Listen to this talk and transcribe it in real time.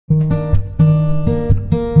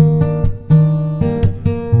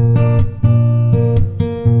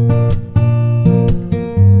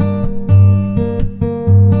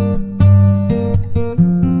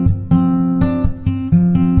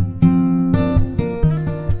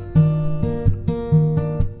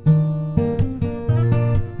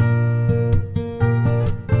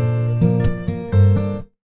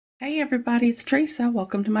everybody, it's Teresa.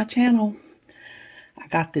 Welcome to my channel. I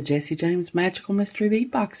got the Jesse James Magical Mystery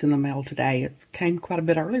Bead Box in the mail today. It came quite a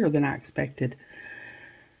bit earlier than I expected.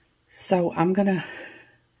 So I'm going to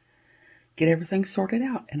get everything sorted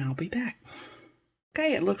out and I'll be back.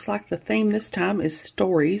 Okay, it looks like the theme this time is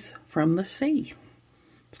Stories from the Sea.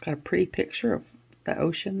 It's got a pretty picture of the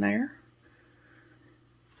ocean there.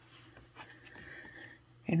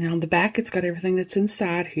 And on the back it's got everything that's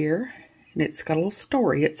inside here. And it's got a little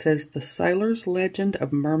story. It says, The Sailor's Legend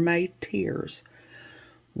of Mermaid Tears.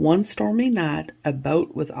 One stormy night, a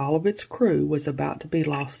boat with all of its crew was about to be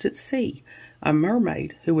lost at sea. A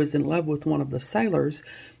mermaid, who was in love with one of the sailors,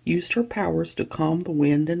 used her powers to calm the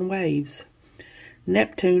wind and waves.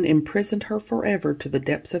 Neptune imprisoned her forever to the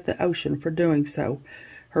depths of the ocean for doing so.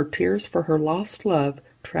 Her tears for her lost love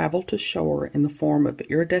traveled to shore in the form of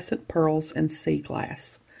iridescent pearls and sea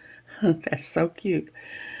glass. That's so cute.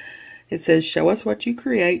 It says, show us what you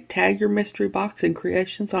create. Tag your mystery box and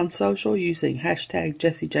creations on social using hashtag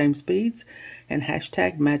Jesse James Beads and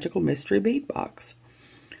hashtag Magical Mystery Bead Box.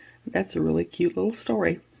 That's a really cute little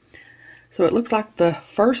story. So it looks like the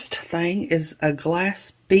first thing is a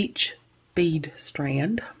glass beach bead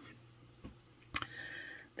strand.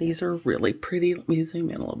 These are really pretty. Let me zoom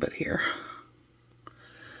in a little bit here.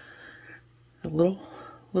 A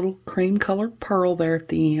little cream colored pearl there at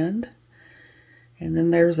the end. And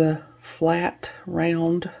then there's a flat,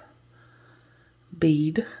 round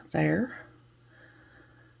bead there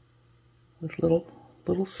with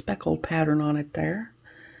little speckled pattern on it there.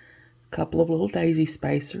 A couple of little daisy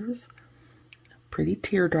spacers. Pretty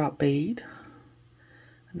teardrop bead.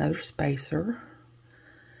 Another spacer.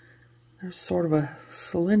 There's sort of a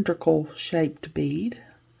cylindrical shaped bead.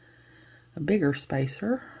 A bigger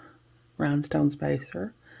spacer. Rhinestone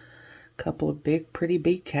spacer. A couple of big pretty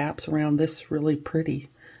bead caps around this really pretty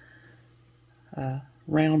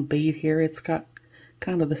round bead here. It's got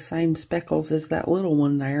kind of the same speckles as that little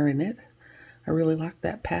one there in it. I really like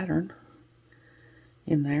that pattern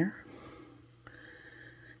in there.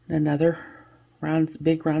 And another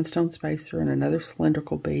big rhinestone spacer and another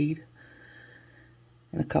cylindrical bead.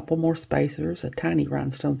 And a couple more spacers, a tiny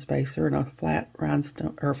rhinestone spacer and a flat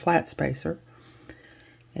rhinestone or flat spacer.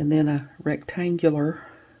 And then a rectangular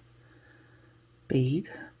bead,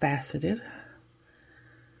 faceted.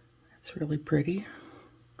 It's really pretty.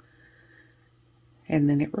 And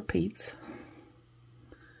then it repeats.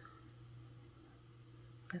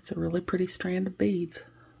 That's a really pretty strand of beads.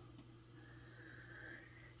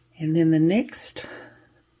 And then the next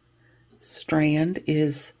strand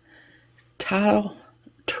is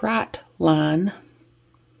Trite Line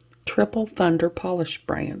Triple Thunder Polish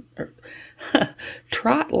brand.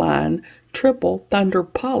 Trite Line Triple Thunder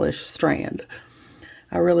Polish strand.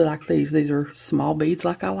 I really like these. These are small beads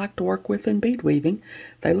like I like to work with in bead weaving.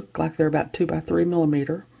 They look like they're about 2 by 3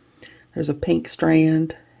 millimeter. There's a pink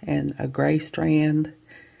strand and a gray strand.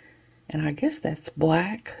 And I guess that's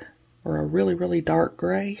black or a really dark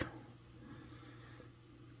gray.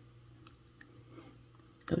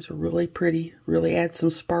 Those are really pretty. Really add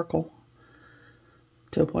some sparkle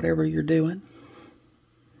to whatever you're doing.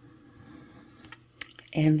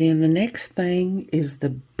 And then the next thing is the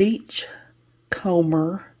Beach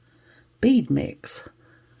Comber bead mix.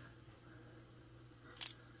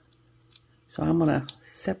 So I'm going to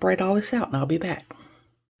separate all this out and I'll be back.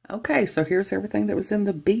 Okay, so here's everything that was in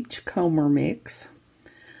the Beach Comber mix.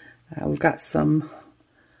 We've got some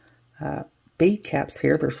bead caps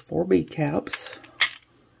here. There's 4 bead caps.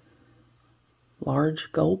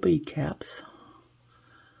 Large gold bead caps.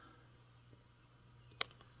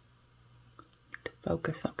 To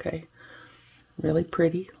focus, okay. Really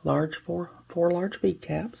pretty, large four large bead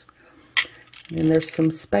caps. And then there's some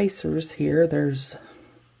spacers here. There's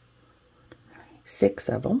 6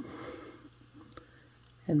 of them.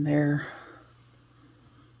 And they're,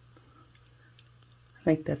 I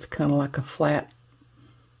think that's kind of like a flat,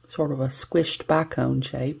 sort of a squished bicone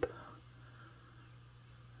shape.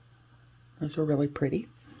 Those are really pretty.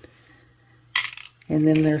 And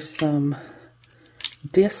then there's some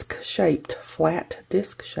disc-shaped, flat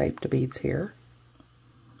disc-shaped beads here.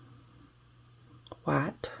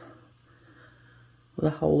 White with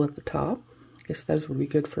a hole at the top. I guess those would be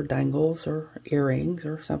good for dangles or earrings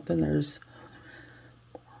or something. I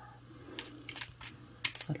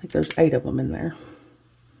think there's 8 of them in there.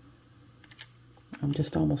 I'm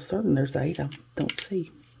just almost certain there's 8. I don't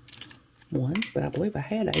see one, but I believe I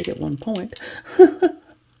had 8 at one point. 1,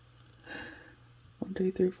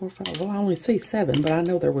 2, 3, 4, 5. Well, I only see 7, but I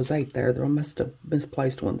know there was 8 there. I must have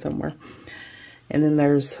misplaced one somewhere. And then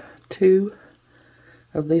there's 2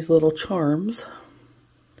 of these little charms,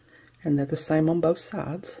 and they're the same on both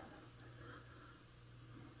sides.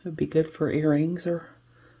 It would be good for earrings or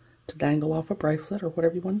to dangle off a bracelet or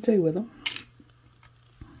whatever you want to do with them.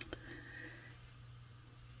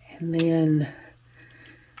 And then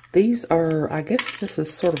these are, I guess this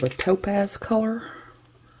is sort of a topaz color.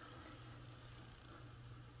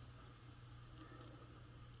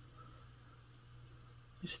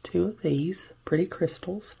 There's two of these, pretty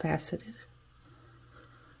crystals, faceted.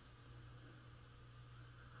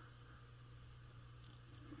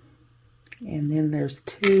 And then there's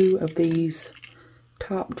two of these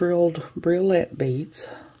top drilled briolet beads.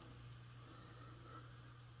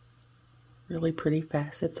 Really pretty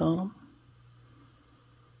facets on them.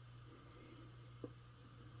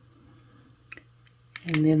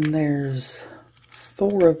 And then there's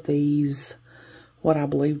four of these, what I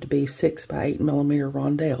believe to be 6 by 8 millimeter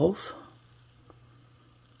rondelles.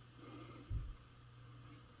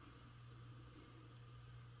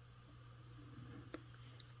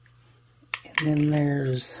 And then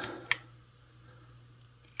there's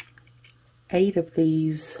 8 of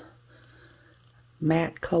these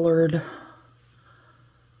matte colored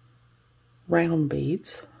round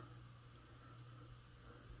beads.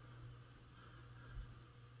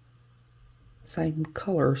 Same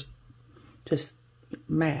colors, just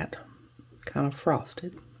matte, kind of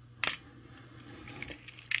frosted.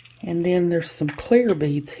 And then there's some clear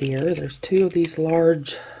beads here. There's two of these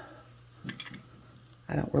large,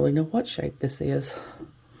 I don't really know what shape this is.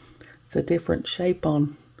 It's a different shape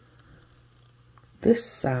on this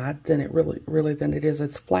side than it really than it is.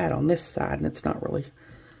 It's flat on this side, and it's not really.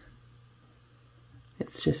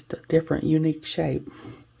 It's just a different, unique shape.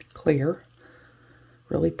 Clear,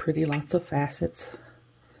 really pretty, lots of facets.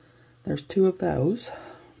 There's two of those.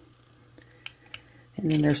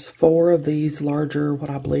 And then there's four of these larger, what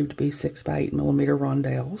I believe to be 6 by 8 millimeter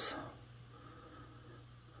rondelles.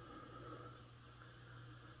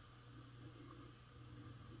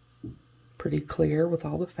 Pretty clear with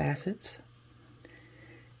all the facets.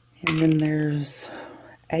 And then there's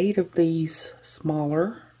 8 of these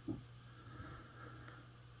smaller,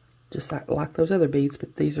 just like those other beads,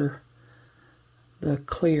 but these are the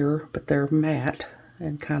clear, but they're matte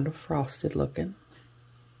and kind of frosted looking.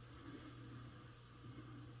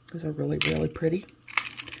 Those are really, really pretty.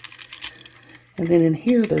 And then in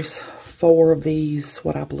here there's 4 of these,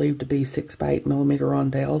 what I believe to be 6 by 8 millimeter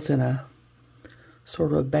rondelles in a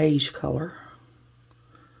sort of a beige color.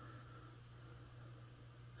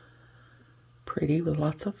 Pretty with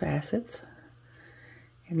lots of facets.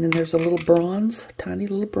 And then there's a little bronze, tiny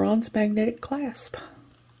little bronze magnetic clasp.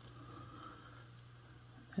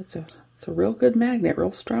 It's a real good magnet,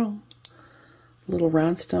 real strong. Little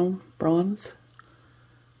rhinestone bronze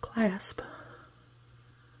clasp.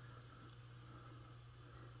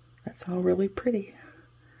 That's all really pretty.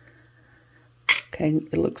 Okay,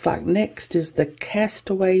 it looks like next is the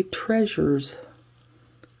Castaway Treasures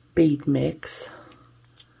bead mix.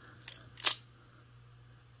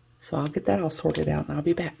 So I'll get that all sorted out and I'll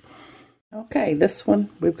be back. Okay, this one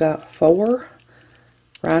we've got 4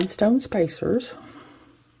 rhinestone spacers.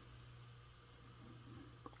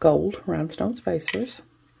 Gold rhinestone spacers.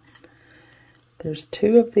 There's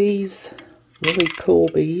 2 of these really cool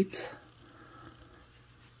beads.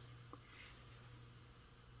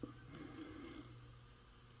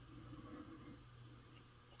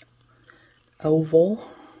 Oval.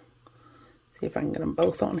 See if I can get them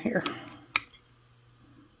both on here.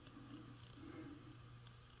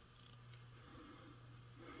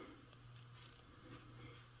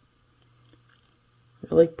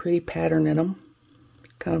 Really pretty pattern in them.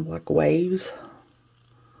 Kind of like waves.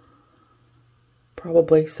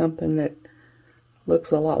 Probably something that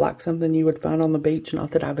looks a lot like something you would find on the beach.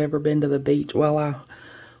 Not that I've ever been to the beach. Well,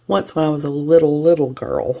 once when I was a little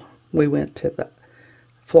girl, we went to the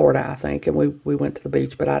Florida, I think, and we went to the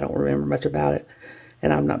beach, but I don't remember much about it.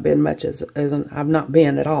 And I've not been much I've not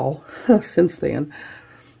been at all since then.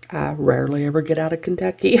 I rarely ever get out of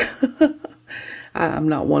Kentucky. I'm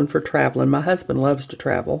not one for traveling. My husband loves to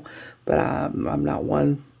travel, but I'm not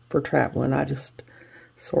one for traveling. I just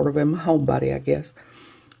sort of am a homebody, I guess.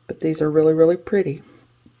 But these are really, really pretty.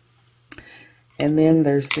 And then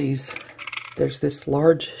there's this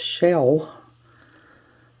large shell.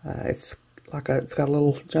 It's got a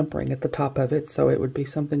little jump ring at the top of it, so it would be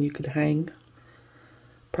something you could hang.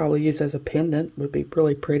 Probably use as a pendant. Would be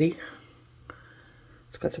really pretty.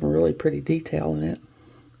 It's got some really pretty detail in it.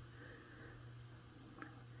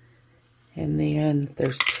 And then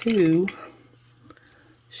there's 2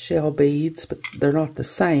 shell beads, but they're not the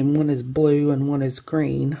same. One is blue and one is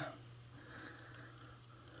green.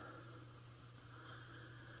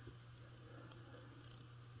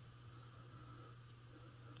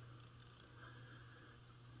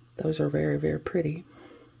 Those are very, very pretty.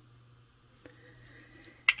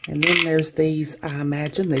 And then there's these, I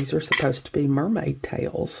imagine these are supposed to be mermaid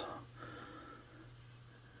tails.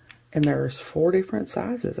 And there's 4 different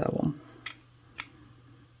sizes of them.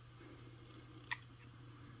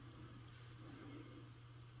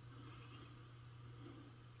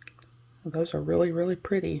 Those are really, really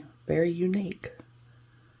pretty. Very unique.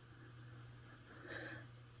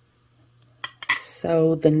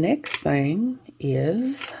 So the next thing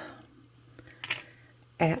is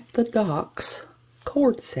At the Docks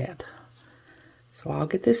cord set. So I'll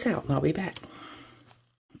get this out and I'll be back.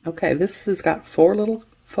 Okay, this has got 4 little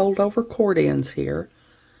fold over cord ends here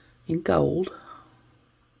in gold.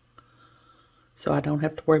 So I don't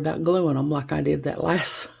have to worry about gluing them like I did that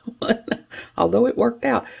last one. Although it worked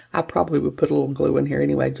out, I probably would put a little glue in here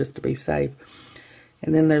anyway just to be safe.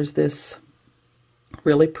 And then there's this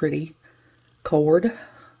really pretty cord.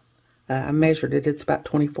 I measured it. It's about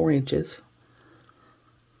 24 inches.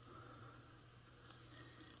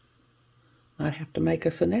 I'd have to make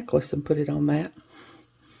us a necklace and put it on that.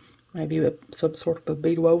 Maybe some sort of a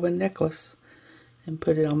bead woven necklace and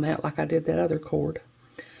put it on that like I did that other cord.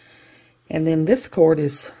 And then this cord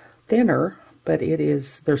is thinner, but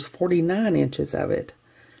there's 49 inches of it.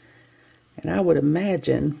 And I would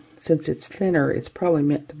imagine, since it's thinner, it's probably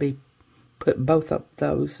meant to be put both of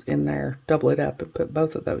those in there, double it up and put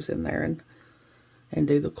both of those in there and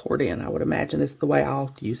do the cord in. I would imagine is the way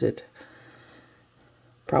I'll use it.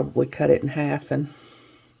 Probably cut it in half and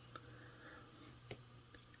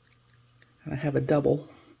I have a double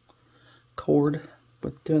cord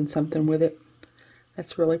with doing something with it.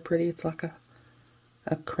 That's really pretty. It's like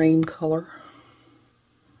a cream color.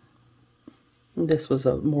 This was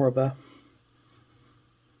more of a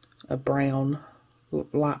brown,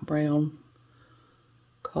 light brown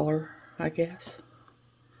color, I guess.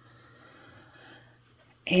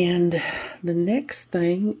 And the next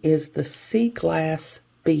thing is the sea glass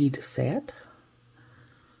bead set.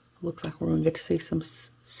 Looks like we're going to get to see some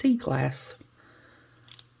sea glass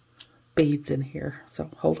beads in here. So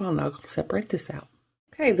hold on, I'll separate this out.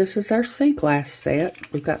 Okay, this is our sea glass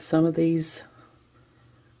set. We've got some of these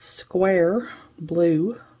square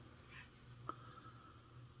blue.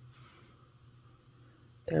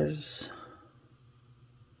 There's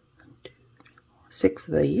 6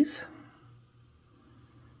 of these.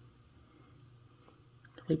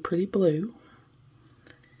 Really pretty blue.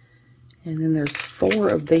 And then there's 4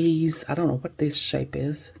 of these. I don't know what this shape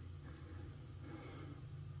is.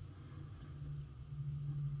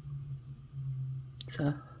 It's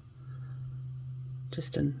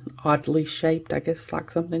just an oddly shaped, I guess, like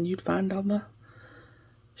something you'd find on the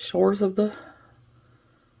shores of the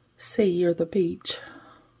sea or the beach.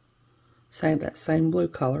 That same blue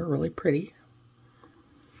color, really pretty.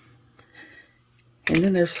 And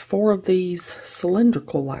then there's 4 of these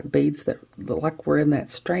cylindrical like beads that like were in that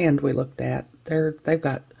strand we looked at. They've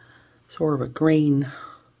got sort of a green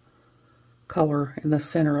color in the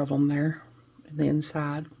center of them there, in the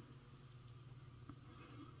inside.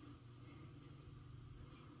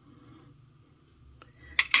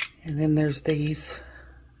 And then there's these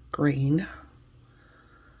green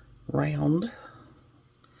round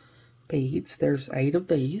beads. There's 8 of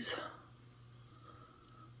these.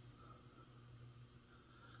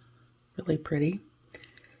 Really pretty.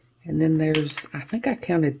 And then there's, I think I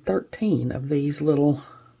counted 13 of these little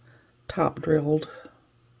top drilled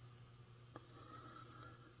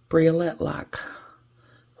briolet like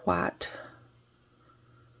white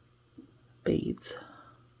beads.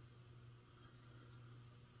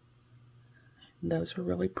 And those are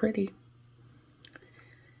really pretty.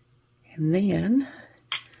 And then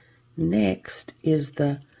next is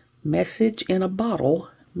the Message in a Bottle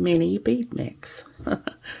mini bead mix.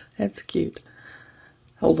 That's cute.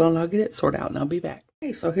 Hold on, I'll get it sorted out and I'll be back.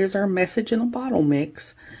 Okay, so here's our Message in a Bottle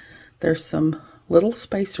mix. There's some little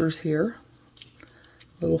spacers here.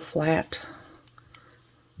 Little flat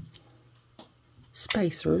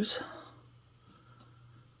spacers.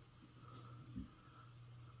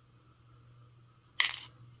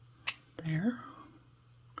 There.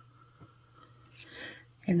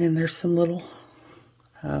 And then there's some little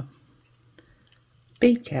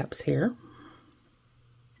bead caps here.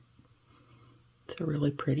 They're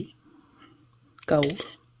really pretty. Gold.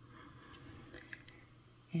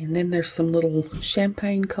 And then there's some little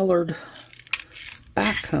champagne colored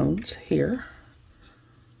back cones here.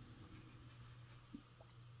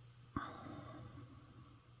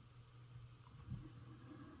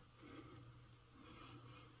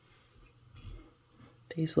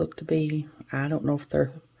 These look to be, I don't know if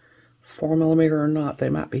they're 4mm or not. They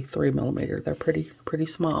might be 3mm. They're pretty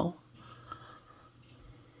small.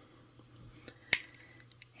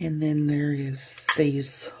 And then there is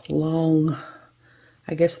these long,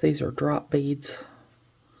 I guess these are drop beads.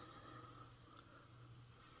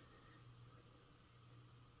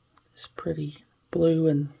 It's pretty blue,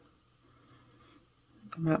 and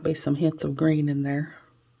there might be some hints of green in there.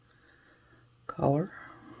 Color.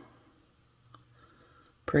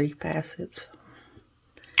 Pretty facets.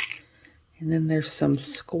 And then there's some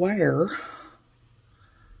square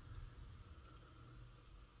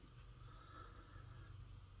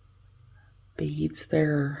beads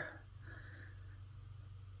there.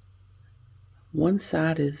 One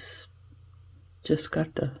side is just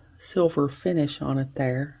got the silver finish on it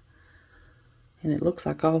there, and it looks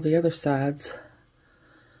like all the other sides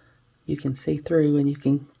you can see through, and you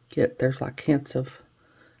can get, there's like hints of,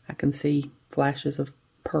 I can see flashes of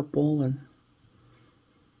purple and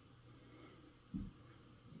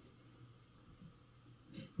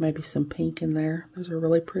maybe some pink in there. Those are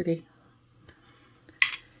really pretty.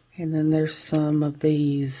 And then there's some of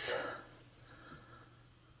these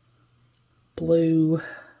blue,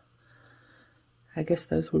 I guess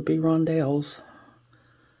those would be rondelles.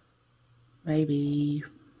 Maybe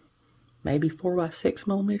 4x6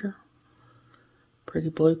 millimeter. Pretty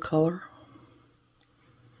blue color.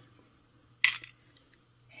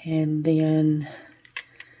 And then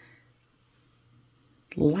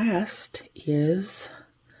last is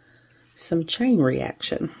some chain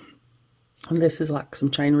reaction. And this is like some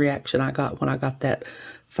chain reaction I got when I got that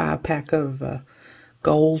 5-pack of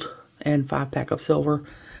gold and 5-pack of silver.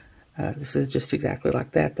 This is just exactly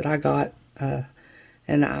like that I got.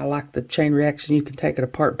 And I like the chain reaction. You can take it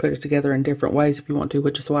apart and put it together in different ways if you want to,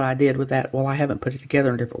 which is what I did with that. Well, I haven't put it together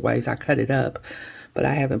in different ways. I cut it up, but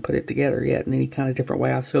I haven't put it together yet in any kind of different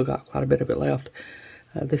way. I've still got quite a bit of it left.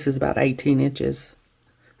 This is about 18 inches.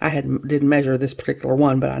 I didn't measure this particular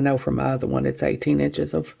one, but I know from my other one it's 18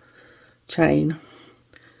 inches of chain.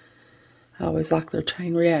 I always like their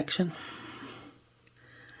chain reaction.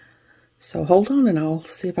 So hold on and I'll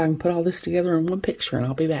see if I can put all this together in one picture, and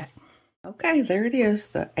I'll be back. Okay, there it is,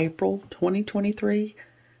 the April 2023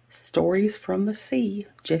 Stories from the Sea,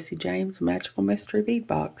 Jesse James Magical Mystery Bead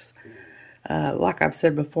Box. Like I've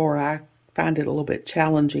said before, I find it a little bit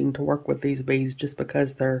challenging to work with these beads just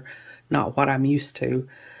because they're not what I'm used to.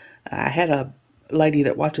 I had a lady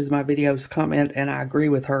that watches my videos comment, and I agree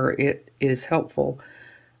with her. It is helpful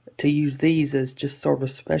to use these as just sort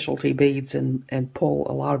of specialty beads and pull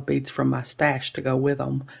a lot of beads from my stash to go with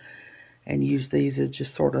them, and use these as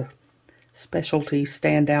just sort of specialty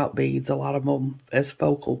standout beads, a lot of them as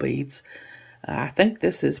focal beads. I think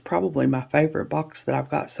this is probably my favorite box that I've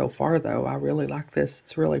got so far, though. I really like this.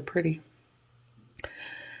 It's really pretty.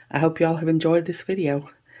 I hope y'all have enjoyed this video.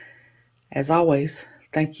 As always,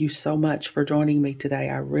 thank you so much for joining me today.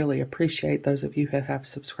 I really appreciate those of you who have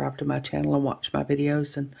subscribed to my channel and watched my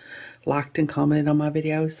videos and liked and commented on my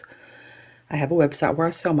videos. I have a website where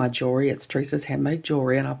I sell my jewelry. It's Teresa's Handmade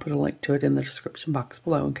Jewelry, and I'll put a link to it in the description box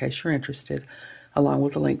below in case you're interested, along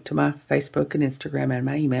with a link to my Facebook and Instagram and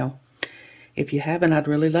my email. If you haven't, I'd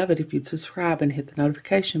really love it if you'd subscribe and hit the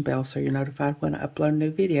notification bell so you're notified when I upload a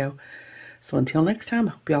new video. So until next time,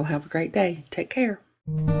 I hope y'all have a great day. Take care.